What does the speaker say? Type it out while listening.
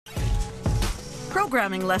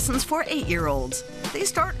Programming lessons for 8-year-olds. They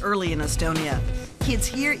start early in Estonia. Kids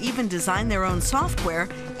here even design their own software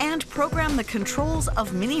and program the controls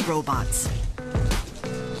of mini robots.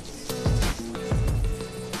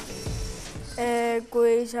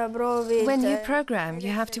 When you program, you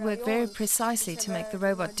have to work very precisely to make the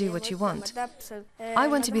robot do what you want. I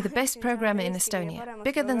want to be the best programmer in Estonia,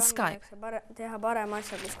 bigger than Skype.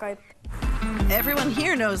 Everyone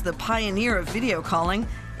here knows the pioneer of video calling.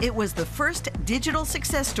 It was the first digital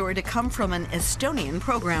success story to come from an Estonian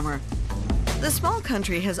programmer. The small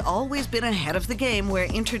country has always been ahead of the game where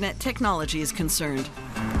internet technology is concerned.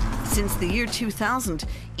 Since the year 2000,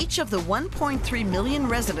 each of the 1.3 million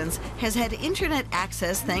residents has had internet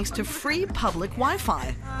access thanks to free public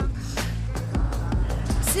Wi-Fi.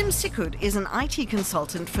 Sim Sikud is an IT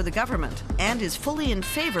consultant for the government and is fully in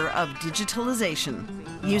favor of digitalization.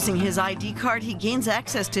 Using his ID card, he gains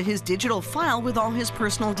access to his digital file with all his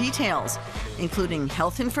personal details, including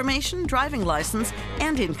health information, driving license,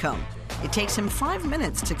 and income. It takes him 5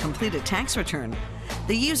 minutes to complete a tax return.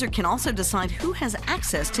 The user can also decide who has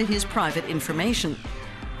access to his private information.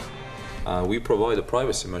 We provide a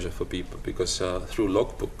privacy measure for people because through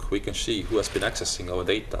logbook we can see who has been accessing our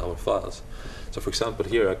data, our files. So for example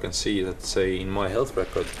here I can see that, say, in my health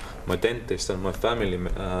record, my dentist and my family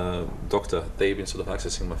doctor, they've been sort of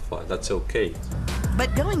accessing my file. That's okay.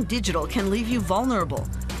 But going digital can leave you vulnerable.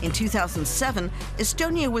 In 2007,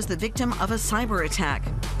 Estonia was the victim of a cyber attack.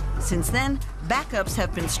 Since then, backups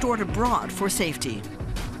have been stored abroad for safety.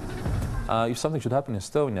 If something should happen in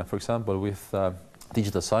Estonia, for example, with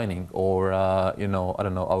digital signing or, I don't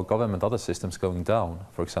know, our government, other systems going down,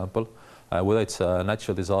 for example, whether it's a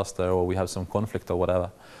natural disaster or we have some conflict or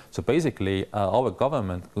whatever. So basically, our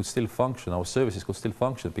government could still function, our services could still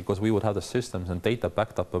function because we would have the systems and data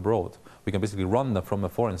backed up abroad. We can basically run them from a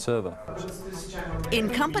foreign server. In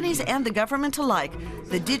companies and the government alike,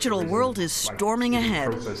 the digital world is storming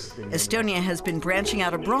ahead. Estonia has been branching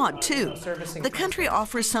out abroad, too. The country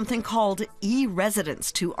offers something called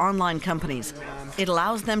E-Residence to online companies. It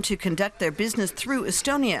allows them to conduct their business through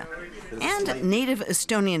Estonia. And native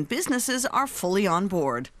Estonian businesses are fully on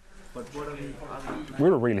board.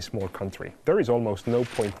 We're a really small country. There is almost no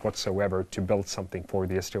point whatsoever to build something for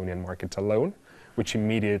the Estonian market alone, which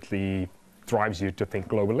immediately drives you to think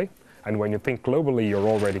globally. And when you think globally, you're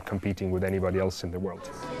already competing with anybody else in the world.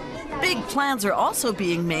 Big plans are also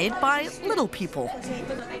being made by little people.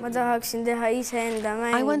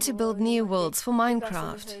 I want to build new worlds for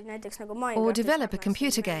Minecraft, or develop a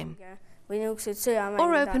computer game,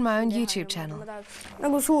 or open my own YouTube channel.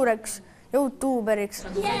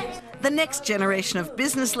 The next generation of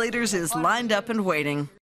business leaders is lined up and waiting.